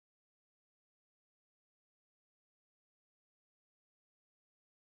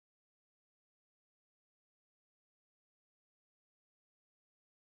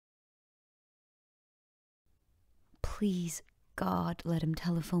Please, God, let him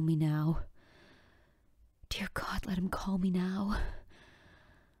telephone me now. Dear God, let him call me now.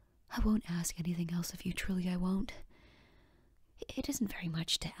 I won't ask anything else of you, truly I won't. It isn't very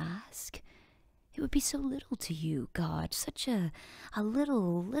much to ask. It would be so little to you, God, such a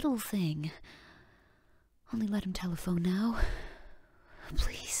little thing. Only let him telephone now.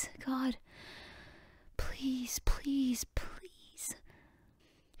 Please, God. Please, please, please.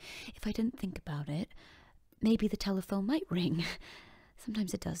 If I didn't think about it, maybe the telephone might ring.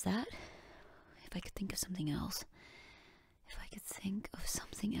 Sometimes it does that. If I could think of something else. If I could think of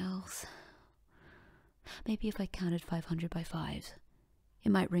something else. Maybe if I counted 500 by fives.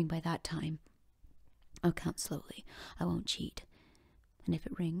 It might ring by that time. I'll count slowly. I won't cheat. And if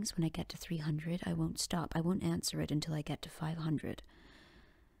it rings when I get to 300, I won't stop. I won't answer it until I get to 500.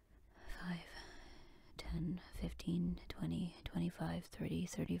 5, 10, 15, 20, 25, 30,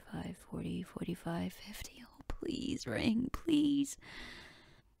 35, 40, 45, 50. Oh, please ring, please.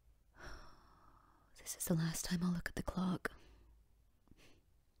 This is the last time I'll look at the clock.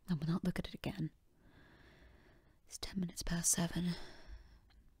 I will not look at it again. It's 10 minutes past 7.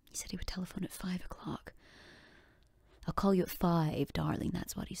 He said he would telephone at 5 o'clock. I'll call you at 5, darling,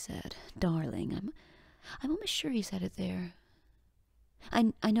 that's what he said. Darling, I'm almost sure he said it there.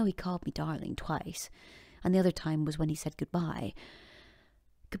 I know he called me darling twice, and the other time was when he said goodbye.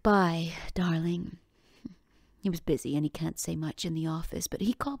 Goodbye, darling. He was busy and he can't say much in the office, but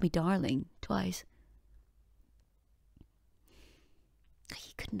he called me darling twice.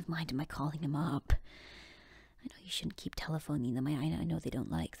 He couldn't have minded my calling him up. I know you shouldn't keep telephoning them. I know they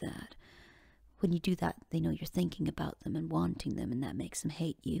don't like that. When you do that, they know you're thinking about them and wanting them, and that makes them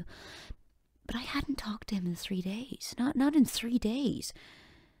hate you. But I hadn't talked to him in 3 days. Not in 3 days.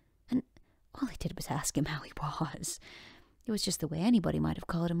 And all I did was ask him how he was. It was just the way anybody might have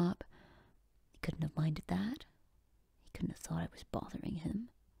called him up. He couldn't have minded that. He couldn't have thought I was bothering him.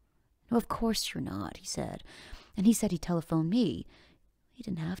 No, of course you're not, he said. And he said he'd telephone me. He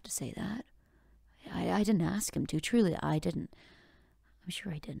didn't have to say that. I didn't ask him to. Truly, I didn't. I'm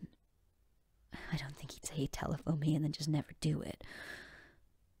sure I didn't. I don't think he'd say he'd telephone me and then just never do it.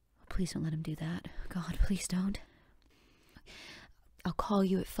 Oh, please don't let him do that. God, please don't. I'll call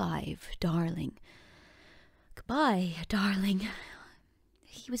you at 5, darling. Goodbye, darling.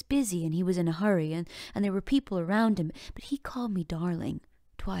 He was busy and he was in a hurry and there were people around him, but he called me darling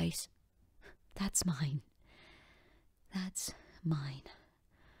twice. That's mine. That's mine.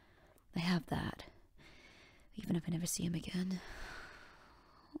 I have that. Even if I never see him again.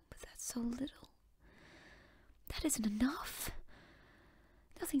 Oh, but that's so little. That isn't enough.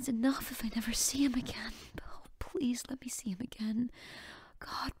 Nothing's enough if I never see him again. Oh, please let me see him again.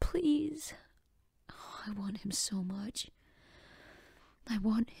 God, please. Oh, I want him so much. I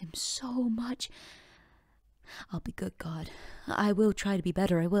want him so much. I'll be good, God. I will try to be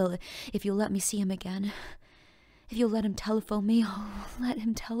better, I will, if you'll let me see him again. If you'll let him telephone me, oh, let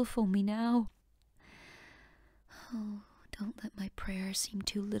him telephone me now. Oh, don't let my prayer seem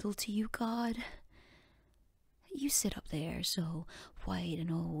too little to you, God. You sit up there so white and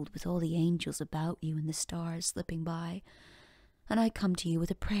old with all the angels about you and the stars slipping by, and I come to you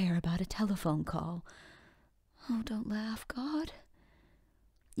with a prayer about a telephone call. Oh, don't laugh, God.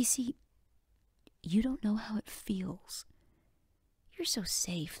 You see, you don't know how it feels. You're so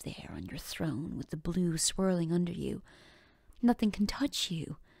safe there on your throne with the blue swirling under you. Nothing can touch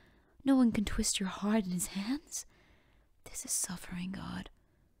you. No one can twist your heart in his hands. This is suffering, God.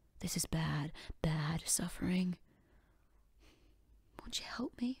 This is bad, bad suffering. Won't you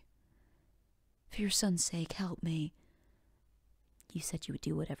help me? For your son's sake, help me. You said you would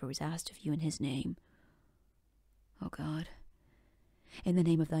do whatever was asked of you in his name. Oh, God. In the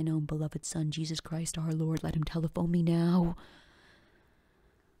name of thine own beloved Son, Jesus Christ our Lord, let him telephone me now.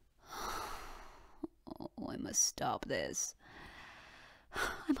 Oh, I must stop this.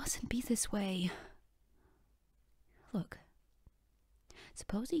 I mustn't be this way. Look,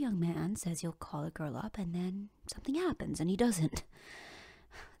 suppose a young man says he'll call a girl up and then something happens and he doesn't.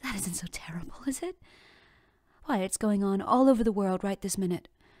 That isn't so terrible, is it? Why, it's going on all over the world right this minute.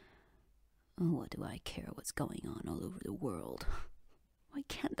 Oh, what do I care what's going on all over the world? Why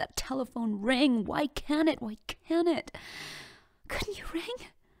can't that telephone ring? Why can't it? Why can't it? Couldn't you ring?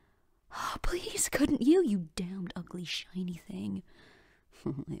 Oh, please, couldn't you, you damned ugly shiny thing?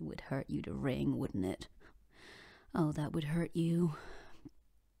 It would hurt you to ring, wouldn't it? Oh, that would hurt you.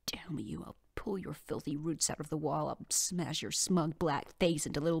 Damn you, I'll pull your filthy roots out of the wall. I'll smash your smug black face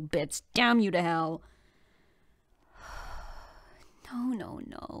into little bits. Damn you to hell.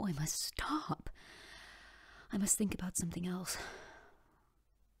 No, I must stop. I must think about something else.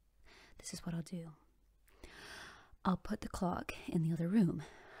 This is what I'll do. I'll put the clock in the other room.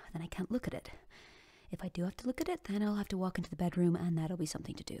 Then I can't look at it. If I do have to look at it, then I'll have to walk into the bedroom, and that'll be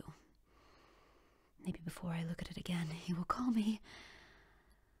something to do. Maybe before I look at it again, he will call me.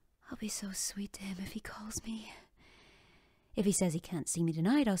 I'll be so sweet to him if he calls me. If he says he can't see me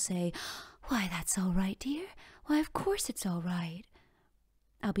tonight, I'll say, "Why, that's all right, dear. Why, of course it's all right."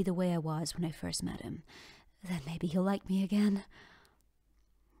 I'll be the way I was when I first met him. Then maybe he'll like me again.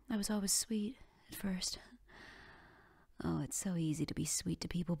 I was always sweet at first. Oh, it's so easy to be sweet to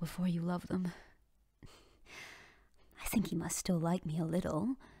people before you love them. I think he must still like me a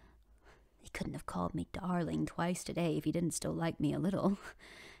little. He couldn't have called me darling twice today if he didn't still like me a little.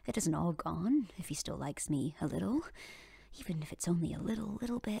 It isn't all gone if he still likes me a little, even if it's only a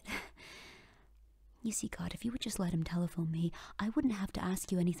little bit. You see, God, if you would just let him telephone me, I wouldn't have to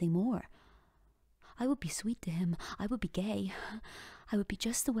ask you anything more. I would be sweet to him. I would be gay. I would be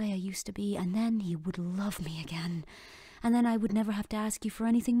just the way I used to be, and then he would love me again. And then I would never have to ask you for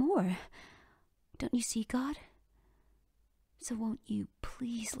anything more. Don't you see, God? So won't you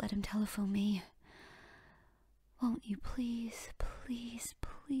please let him telephone me? Won't you please, please,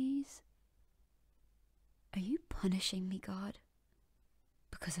 please? Are you punishing me, God?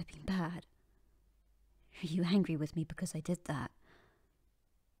 Because I've been bad? Are you angry with me because I did that?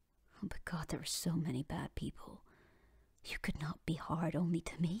 Oh, but God, there are so many bad people. You could not be hard only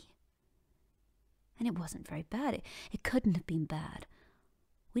to me. And it wasn't very bad. It couldn't have been bad.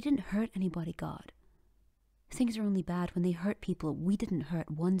 We didn't hurt anybody, God. Things are only bad when they hurt people. We didn't hurt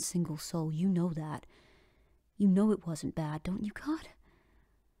one single soul. You know that. You know it wasn't bad, don't you, God?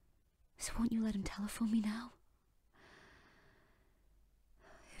 So won't you let him telephone me now?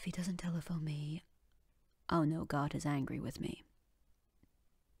 If he doesn't telephone me, I'll know God is angry with me.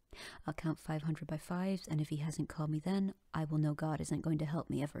 I'll count 500 by fives, and if he hasn't called me then, I will know God isn't going to help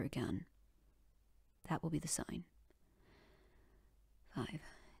me ever again. That will be the sign. 5,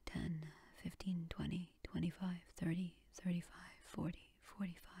 10, 15, 20, 25, 30, 35, 40,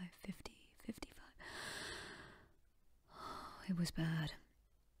 45, 50, 55. Oh, it was bad.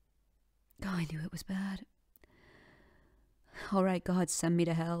 Oh, I knew it was bad. All right, God, send me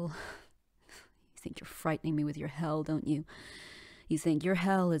to hell. You think you're frightening me with your hell, don't you? You think your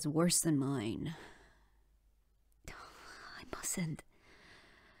hell is worse than mine.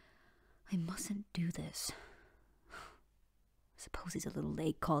 I mustn't do this. Suppose he's a little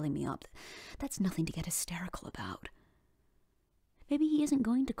late calling me up. That's nothing to get hysterical about. Maybe he isn't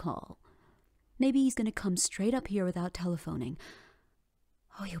going to call. Maybe he's going to come straight up here without telephoning.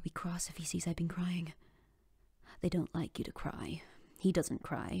 Oh, he'll be cross if he sees I've been crying. They don't like you to cry. He doesn't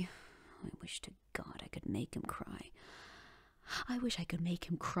cry. I wish to God I could make him cry. I wish I could make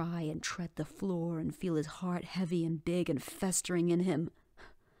him cry and tread the floor and feel his heart heavy and big and festering in him.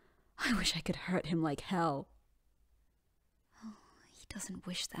 I wish I could hurt him like hell. Oh, he doesn't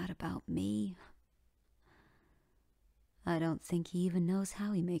wish that about me. I don't think he even knows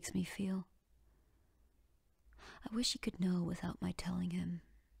how he makes me feel. I wish he could know without my telling him.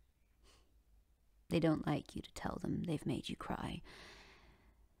 They don't like you to tell them they've made you cry.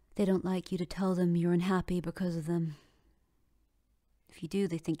 They don't like you to tell them you're unhappy because of them. If you do,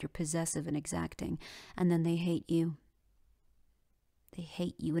 they think you're possessive and exacting, and then they hate you. They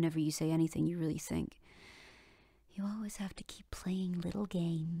hate you whenever you say anything you really think. You always have to keep playing little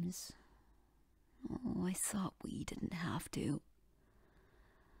games. Oh, I thought we didn't have to.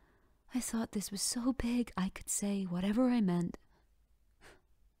 I thought this was so big I could say whatever I meant.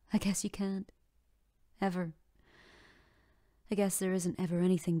 I guess you can't. Ever. I guess there isn't ever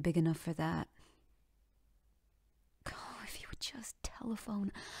anything big enough for that. Oh, if he would just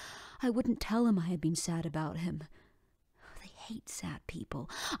telephone, I wouldn't tell him I had been sad about him. They hate sad people.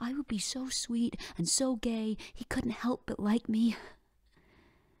 I would be so sweet and so gay, he couldn't help but like me.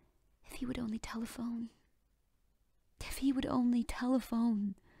 If he would only telephone. If he would only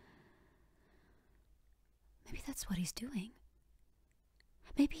telephone. Maybe that's what he's doing.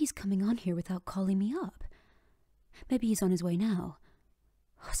 Maybe he's coming on here without calling me up. Maybe he's on his way now.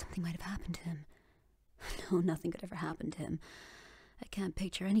 Oh, something might have happened to him. No, nothing could ever happen to him. I can't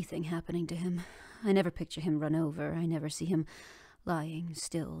picture anything happening to him. I never picture him run over. I never see him lying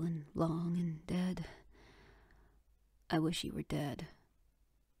still and long and dead. I wish he were dead.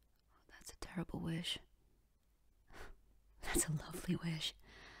 That's a terrible wish. That's a lovely wish.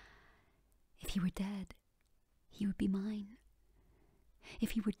 If he were dead, he would be mine.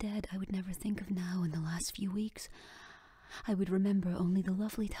 If he were dead, I would never think of now in the last few weeks. I would remember only the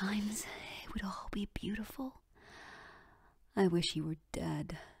lovely times. It would all be beautiful. I wish he were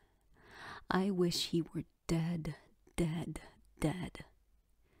dead. I wish he were dead, dead, dead.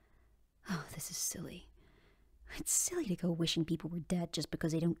 Oh, this is silly. It's silly to go wishing people were dead just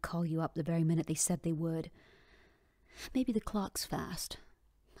because they don't call you up the very minute they said they would. Maybe the clock's fast.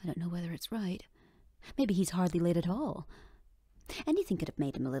 I don't know whether it's right. Maybe he's hardly late at all. Anything could have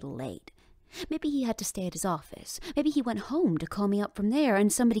made him a little late. Maybe he had to stay at his office. Maybe he went home to call me up from there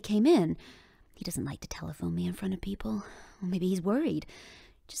and somebody came in. He doesn't like to telephone me in front of people. Or maybe he's worried.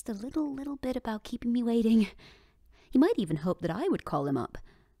 Just a little bit about keeping me waiting. He might even hope that I would call him up.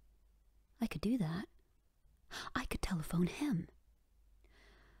 I could do that. I could telephone him.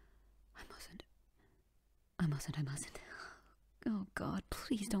 I mustn't. Oh, God,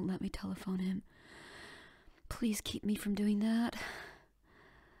 please don't let me telephone him. Please keep me from doing that.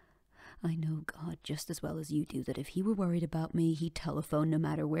 I know God just as well as you do that if he were worried about me, he'd telephone no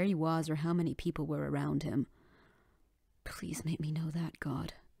matter where he was or how many people were around him. Please make me know that,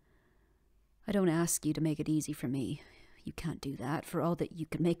 God. I don't ask you to make it easy for me. You can't do that, for all that you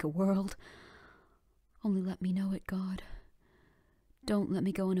can make a world. Only let me know it, God. Don't let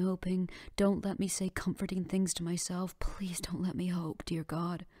me go on hoping. Don't let me say comforting things to myself. Please don't let me hope, dear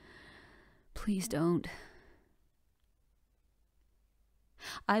God. Please don't.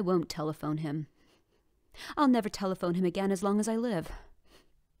 I won't telephone him. I'll never telephone him again as long as I live.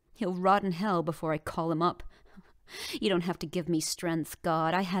 He'll rot in hell before I call him up. You don't have to give me strength,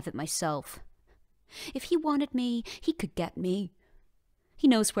 God. I have it myself. If he wanted me, he could get me. He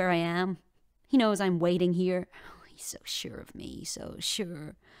knows where I am. He knows I'm waiting here. He's so sure of me, so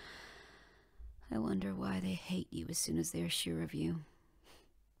sure. I wonder why they hate you as soon as they're sure of you.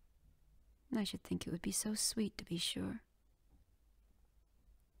 I should think it would be so sweet to be sure.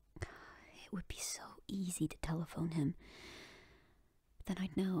 It would be so easy to telephone him. Then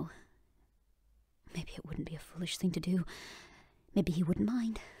I'd know. Maybe it wouldn't be a foolish thing to do. Maybe he wouldn't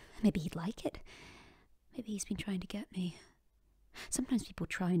mind. Maybe he'd like it. Maybe he's been trying to get me. Sometimes people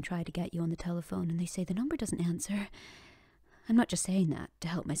try to get you on the telephone and they say the number doesn't answer. I'm not just saying that to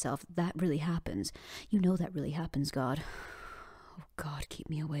help myself. That really happens. You know that really happens, God. Oh, God, keep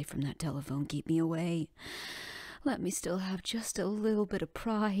me away from that telephone. Keep me away. Let me still have just a little bit of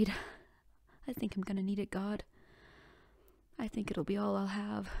pride. I think I'm gonna need it, God. I think it'll be all I'll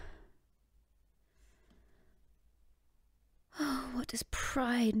have. Oh, what does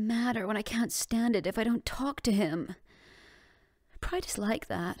pride matter when I can't stand it if I don't talk to him? Pride is like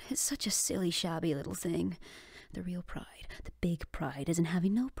that. It's such a silly, shabby little thing. The real pride, the big pride, is in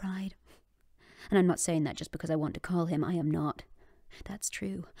having no pride. And I'm not saying that just because I want to call him. I am not. That's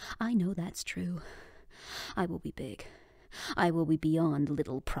true. I know that's true. I will be big. I will be beyond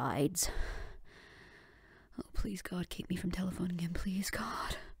little prides. Oh, please, God, keep me from telephoning him. Please,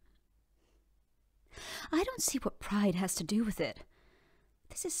 God. I don't see what pride has to do with it.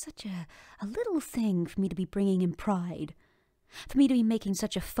 This is such a little thing for me to be bringing in pride. For me to be making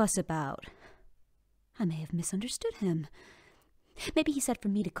such a fuss about. I may have misunderstood him. Maybe he said for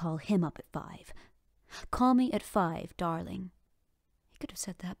me to call him up at 5. Call me at 5, darling. He could have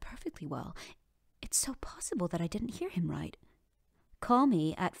said that perfectly well. It's so possible that I didn't hear him right. Call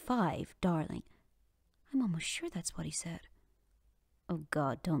me at 5, darling. I'm almost sure that's what he said. Oh,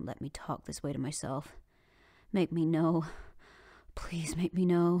 God, don't let me talk this way to myself. Make me know. Please make me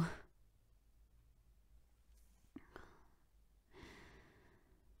know.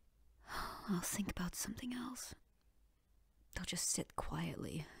 I'll think about something else. I'll just sit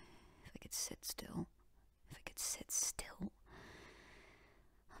quietly. If I could sit still.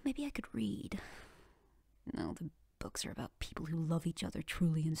 Maybe I could read. No, the books are about people who love each other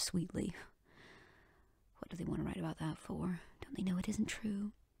truly and sweetly. What do they want to write about that for? Don't they know it isn't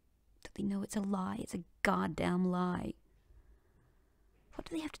true? Don't they know it's a lie? It's a goddamn lie. What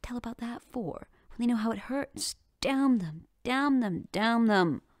do they have to tell about that for? When they know how it hurts? Damn them, damn them, damn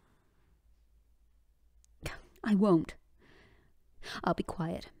them. I won't. I'll be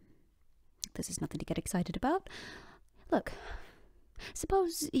quiet. This is nothing to get excited about. Look,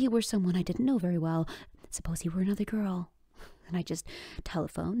 suppose he were someone I didn't know very well. Suppose he were another girl. And I just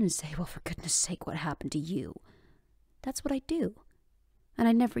telephone and say, well, for goodness sake, what happened to you? That's what I do. And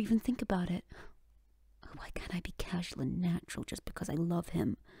I never even think about it. Why can't I be casual and natural just because I love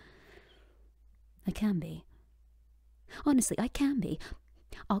him? I can be. Honestly, I can be.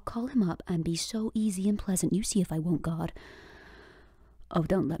 I'll call him up and be so easy and pleasant. You see if I won't, God. Oh,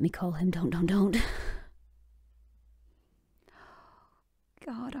 don't let me call him. Don't.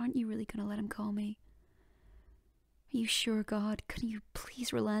 God, aren't you really going to let him call me? Are you sure, God? Couldn't you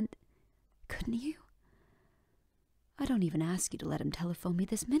please relent? Couldn't you? I don't even ask you to let him telephone me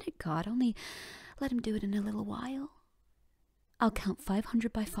this minute, God. Only let him do it in a little while. I'll count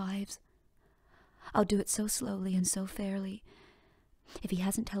 500 by 5s. I'll do it so slowly and so fairly. If he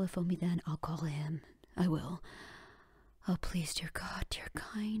hasn't telephoned me then, I'll call him. I will. Oh, please, dear God, dear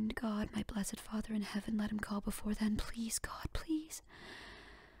kind God, my blessed Father in heaven, let him call before then. Please, God, please.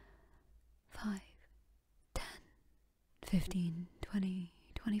 5, 10, 15, 20,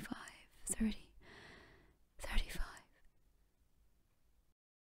 25, 30.